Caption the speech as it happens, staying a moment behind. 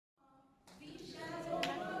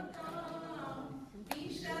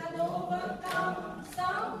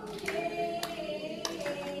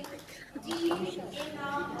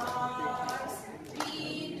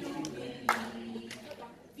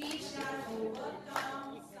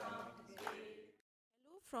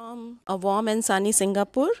From a warm and sunny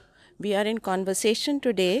Singapore, we are in conversation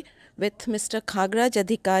today with Mr. Khagaraj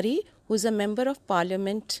Adhikari, who is a member of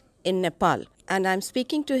parliament in Nepal. And I'm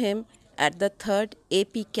speaking to him at the third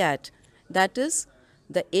APCAT, that is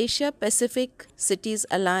the Asia Pacific Cities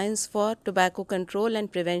Alliance for Tobacco Control and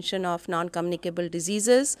Prevention of Non-Communicable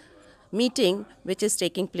Diseases meeting, which is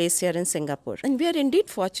taking place here in Singapore. And we are indeed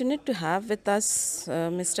fortunate to have with us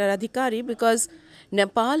Mr. Adhikari, because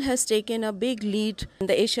Nepal has taken a big lead in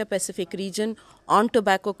the Asia Pacific region on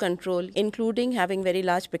tobacco control, including having very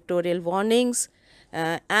large pictorial warnings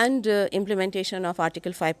and implementation of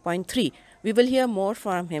Article 5.3. We will hear more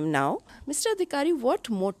from him now. Mr. Adhikari, what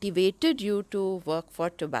motivated you to work for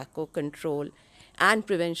tobacco control and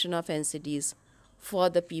prevention of NCDs for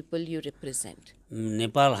the people you represent?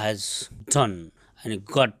 Nepal has done and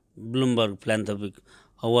got Bloomberg Philanthropic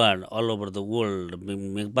Award all over the world.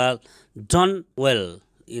 Nepal done well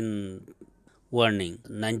in warning,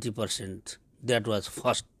 90%. That was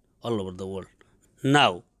first all over the world.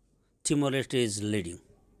 Now, Timor-Leste is leading.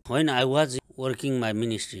 When I was working my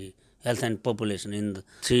ministry, Health and Population, in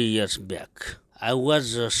 3 years back, I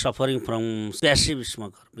was suffering from passive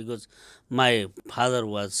smoker because my father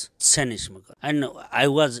was chain smoker and I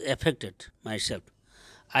was affected myself.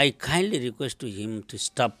 I kindly request to him to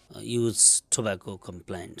stop use tobacco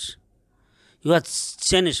compliance. He was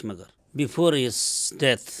chain smoker. Before his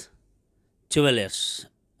death, 12 years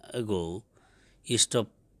ago, he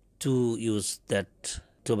stopped to use that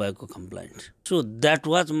tobacco compliance. So that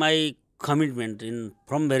was my commitment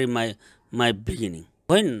from very my beginning.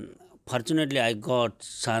 When fortunately I got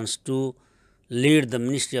chance to lead the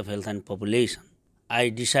Ministry of Health and Population, I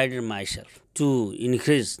decided myself to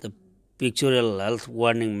increase the pictorial health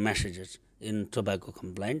warning messages in tobacco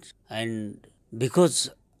compliance. And because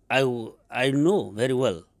I know very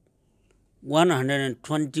well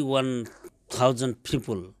 121,000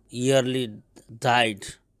 people yearly died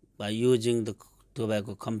by using the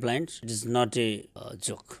tobacco compliance. It is not a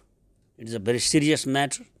joke. It is a very serious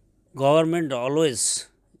matter. Government always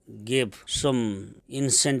gave some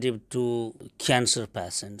incentive to cancer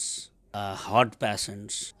patients, heart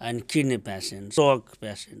patients, and kidney patients, stroke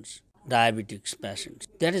patients, diabetics patients.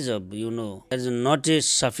 That is there is not a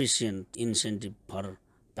sufficient incentive for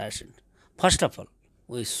patient. First of all,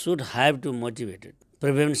 we should have to motivate it.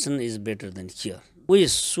 Prevention is better than cure. We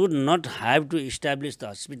should not have to establish the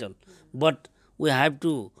hospital, but we have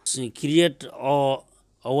to create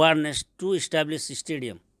awareness to establish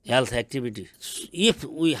stadium, health activity. If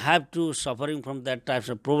we have to suffering from that types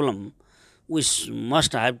of problem, we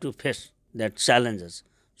must have to face that challenges.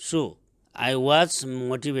 So I was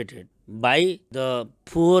motivated by the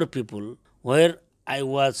poor people where I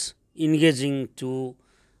was engaging to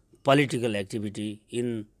political activity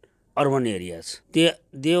in urban areas. They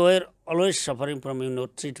were always suffering from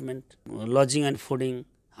treatment, lodging and fooding,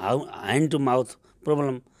 hand to mouth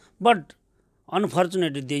problem. But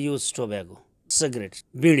unfortunately they use tobacco, cigarettes,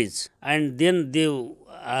 bidis, and then they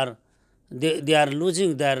are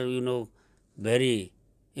losing their very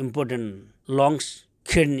important lungs,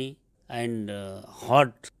 kidney, and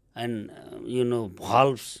heart, and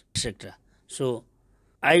valves, etc. So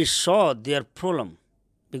I saw their problem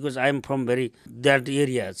because I am from that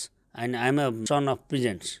areas and I am a son of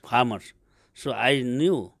peasants, farmers. So I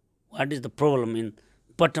knew what is the problem in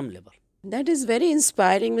bottom level. That is very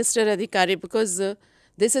inspiring, Mr. Adhikari, because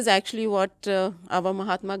this is actually what our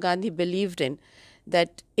Mahatma Gandhi believed in,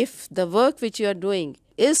 that if the work which you are doing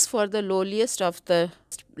is for the lowliest of the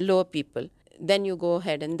lower people, then you go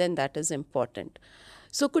ahead, and then that is important.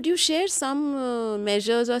 So could you share some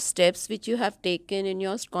measures or steps which you have taken in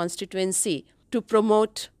your constituency to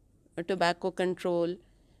promote tobacco control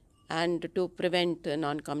and to prevent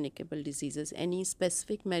non-communicable diseases? Any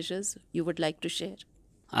specific measures you would like to share?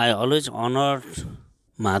 I always honored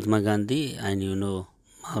Mahatma Gandhi and Mao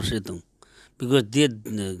Zedong because they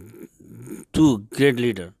two great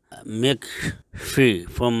leaders make free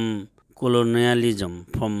from colonialism,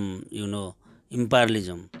 from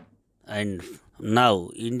imperialism, and now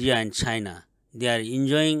India and China, they are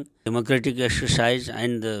enjoying democratic exercise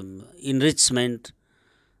and enrichment,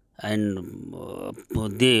 and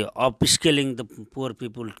they are upscaling the poor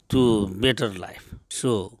people to better life.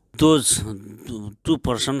 So those two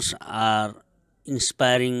persons are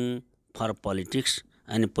inspiring for politics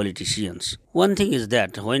and politicians. One thing is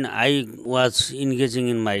that when I was engaging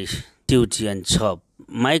in my duty and job,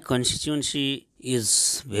 my constituency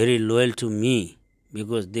is very loyal to me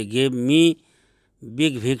because they gave me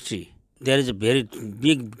big victory. There is a very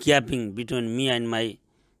big gapping between me and my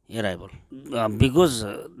arrival because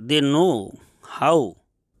they know how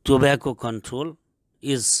tobacco control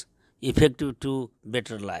is effective to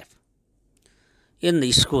better life. In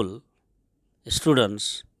the school,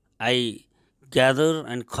 students, I gather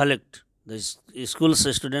and collect the school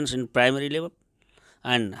students in primary level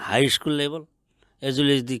and high school level as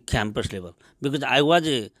well as the campus level, because I was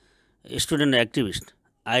a student activist.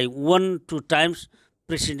 I won 2 times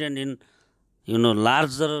president in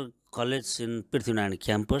larger college in Prithvinarayan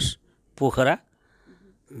campus, Pokhara.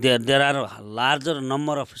 There are a larger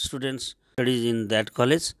number of students studies in that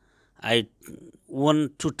college. I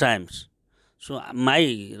won 2 times. So my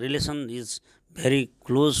relation is very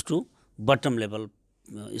close to bottom level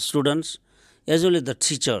students as well as the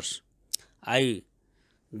teachers. I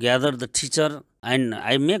gather the teacher and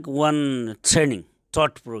I make one training,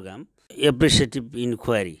 thought program, appreciative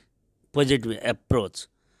inquiry, positive approach,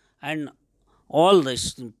 and all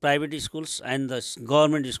the private schools and the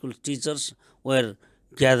government school teachers were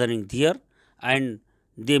gathering there, and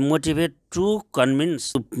they motivate to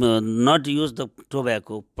convince to not use the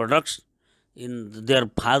tobacco products in their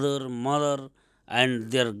father, mother,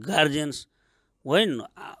 and their guardians. When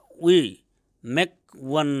we make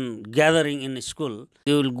one gathering in a school,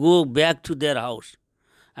 they will go back to their house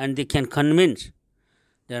and they can convince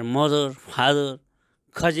their mother, father,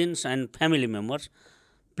 cousins, and family members,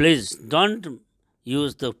 please don't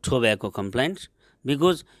use the tobacco complaints,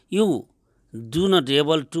 because you do not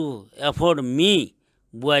able to afford me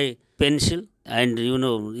buy pencil and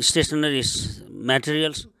stationery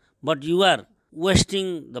materials, but you are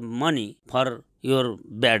wasting the money for your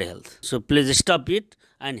bad health. So please stop it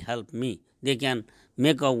and help me. They can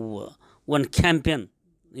make one campaign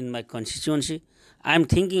in my constituency. I am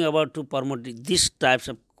thinking about to promote these types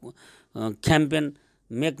of campaign,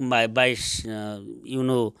 make by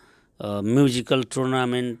musical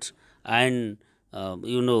tournament and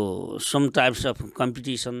some types of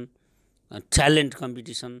competition, talent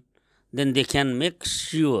competition. Then they can make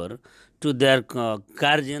sure to their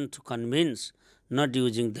guardian to convince not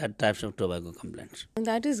using that types of tobacco complaints. And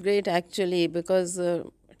that is great actually, because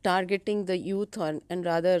targeting the youth and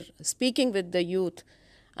rather speaking with the youth,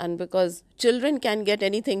 and because children can get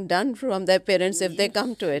anything done from their parents if they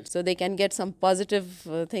come to it, so they can get some positive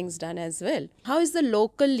things done as well. How is the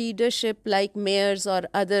local leadership, like mayors or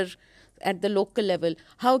other at the local level,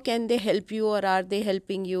 how can they help you, or are they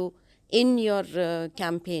helping you in your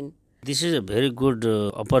campaign? This is a very good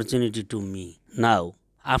opportunity to me. Now,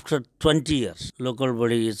 after 20 years, local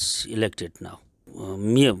body is elected now.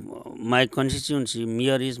 My constituency,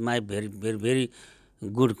 mayor is my very, very, very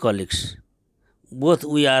good colleagues. Both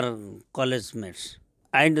we are college mates.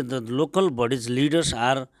 And the local bodies leaders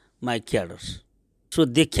are my cadres. So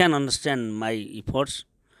they can understand my efforts,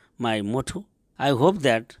 my motto. I hope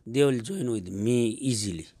that they will join with me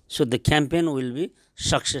easily. So the campaign will be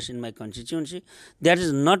success in my constituency. That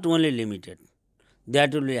is not only limited.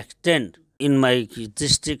 That will extend in my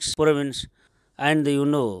districts, province, and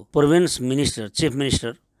province minister, chief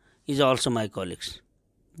minister is also my colleagues.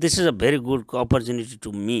 This is a very good opportunity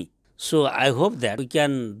to me. So I hope that we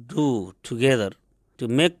can do together to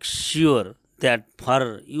make sure that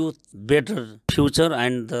for youth better future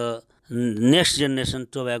and the next generation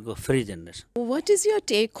tobacco free generation. What is your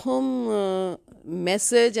take home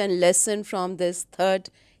message and lesson from this third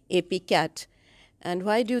AP CAT, and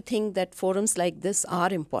why do you think that forums like this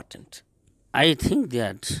are important? I think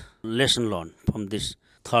that lesson learned from this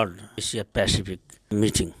third Asia Pacific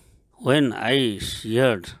meeting, when I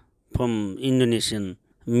heard from Indonesian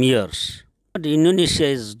mayors, but Indonesia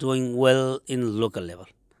is doing well in local level,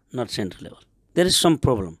 not central level. There is some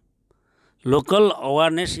problem. Local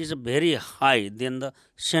awareness is very high than the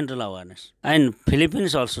central awareness. And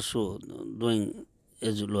Philippines also doing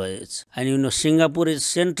as low as. And Singapore is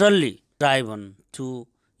centrally driven to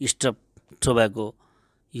stop tobacco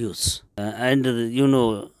use.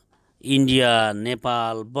 India,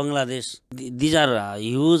 Nepal, Bangladesh, these are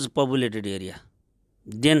huge populated area,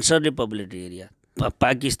 densely populated area.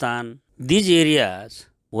 Pakistan, these areas,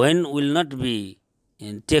 when will not be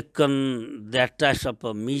taken that type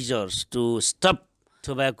of measures to stop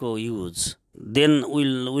tobacco use, then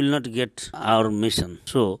we'll not get our mission.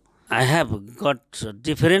 So I have got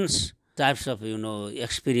different types of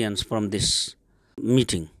experience from this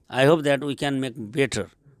meeting. I hope that we can make better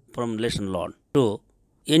from lesson learned. So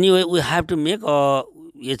anyway, we have to make a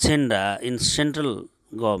agenda in central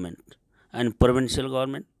government and provincial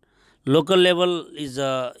government. Local level is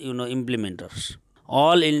implementers.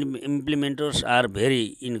 All implementers are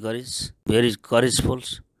very encouraged, very courageful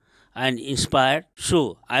and inspired.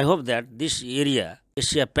 So I hope that this area,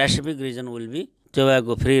 Asia Pacific region, will be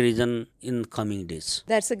tobacco free region in coming days.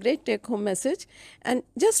 That's a great take home message. And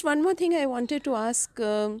just one more thing I wanted to ask.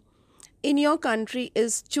 In your country,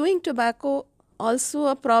 is chewing tobacco also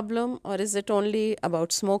a problem, or is it only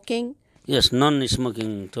about smoking? Yes,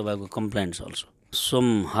 non-smoking tobacco complaints also.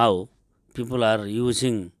 Somehow, people are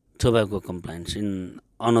using tobacco complaints in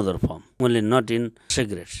another form, only not in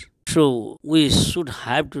cigarettes. So we should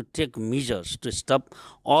have to take measures to stop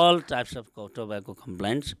all types of tobacco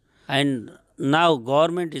complaints. And now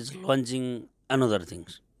government is launching another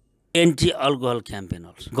things. Anti-alcohol campaign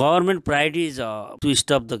also. Government priority is to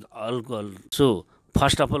stop the alcohol. So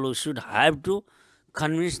first of all, we should have to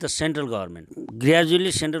convince the central government.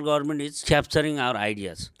 Gradually, central government is capturing our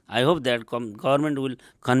ideas. I hope that government will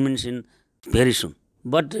convince in very soon.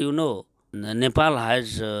 But Nepal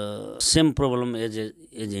has same problem as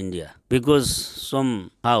India, because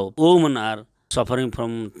somehow women are suffering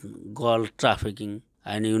from girl trafficking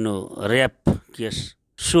and rape case.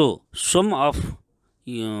 So some of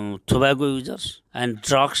tobacco users and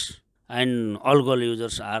drugs and alcohol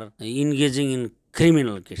users are engaging in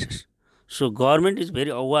criminal cases. So government is very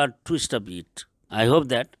aware to stop it. I hope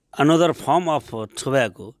that another form of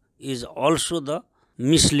tobacco is also the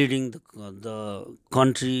misleading the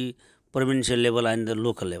country, provincial level and the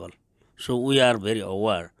local level. So we are very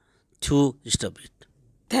aware to stop it.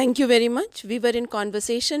 Thank you very much. We were in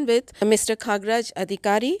conversation with Mr. Khagaraj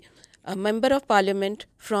Adhikari, a member of parliament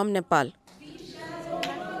from Nepal.